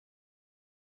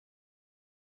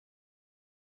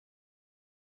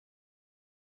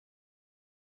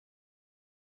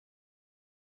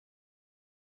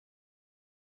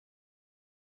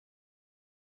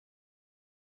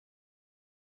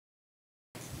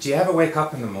Do you ever wake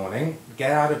up in the morning, get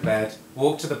out of bed,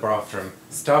 walk to the bathroom,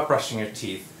 start brushing your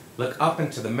teeth, look up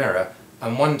into the mirror,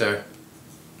 and wonder,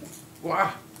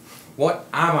 what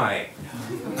am I?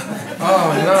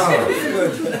 Oh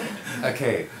no!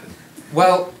 Okay,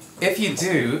 well, if you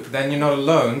do, then you're not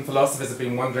alone. Philosophers have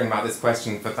been wondering about this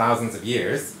question for thousands of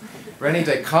years. René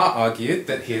Descartes argued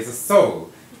that he is a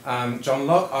soul. John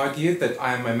Locke argued that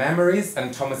I am my memories,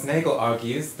 and Thomas Nagel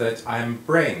argues that I am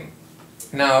brain.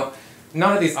 Now,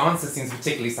 none of these answers seems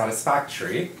particularly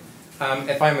satisfactory.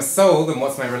 If I'm a soul, then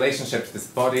what's my relationship to this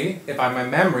body? If I'm my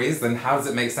memories, then how does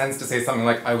it make sense to say something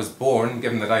like I was born,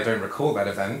 given that I don't recall that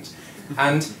event?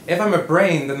 And if I'm a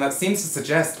brain, then that seems to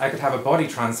suggest I could have a body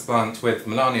transplant with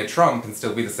Melania Trump and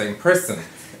still be the same person.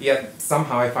 Yet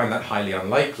somehow I find that highly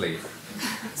unlikely.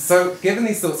 So, given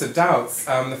these sorts of doubts,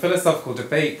 the philosophical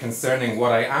debate concerning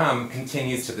what I am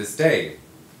continues to this day.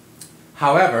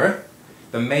 However,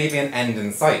 there may be an end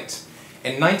in sight.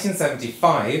 In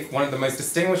 1975, one of the most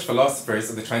distinguished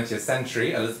philosophers of the 20th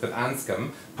century, Elizabeth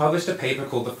Anscombe, published a paper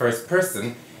called The First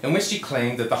Person, in which she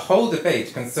claimed that the whole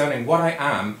debate concerning what I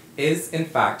am is, in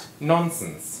fact,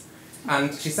 nonsense.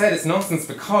 And she said it's nonsense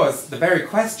because the very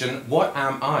question, what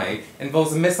am I,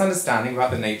 involves a misunderstanding about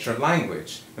the nature of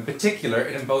language. In particular,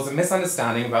 it involves a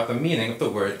misunderstanding about the meaning of the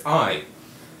word I.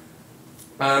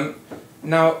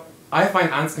 Now, I find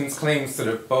Anscombe's claims sort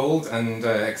of bold and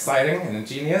exciting and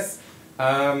ingenious,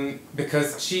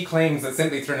 because she claims that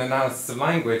simply through an analysis of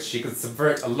language she could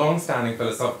subvert a long-standing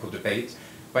philosophical debate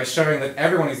by showing that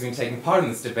everyone who's been taking part in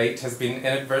this debate has been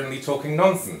inadvertently talking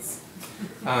nonsense.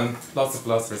 Lots of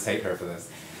philosophers hate her for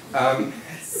this.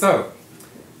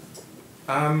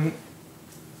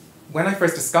 When I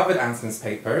first discovered Anscombe's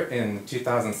paper in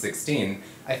 2016,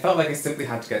 I felt like I simply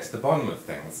had to get to the bottom of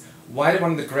things. Why did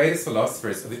one of the greatest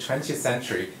philosophers of the 20th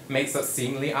century make such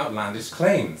seemingly outlandish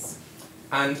claims?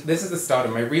 And this is the start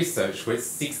of my research, which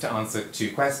seeks to answer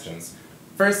two questions.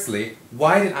 Firstly,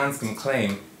 why did Anscombe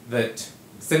claim that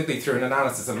simply through an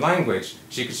analysis of language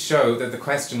she could show that the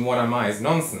question, what am I, is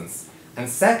nonsense? And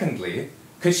secondly,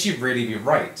 could she really be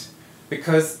right?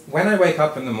 Because when I wake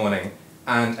up in the morning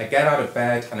and I get out of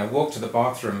bed and I walk to the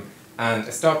bathroom and I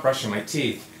start brushing my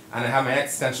teeth and I have my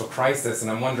existential crisis and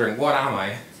I'm wondering, what am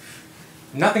I?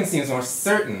 Nothing seems more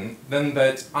certain than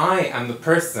that I am the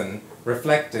person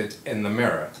reflected in the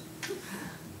mirror.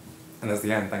 And that's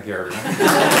the end. Thank you, everyone.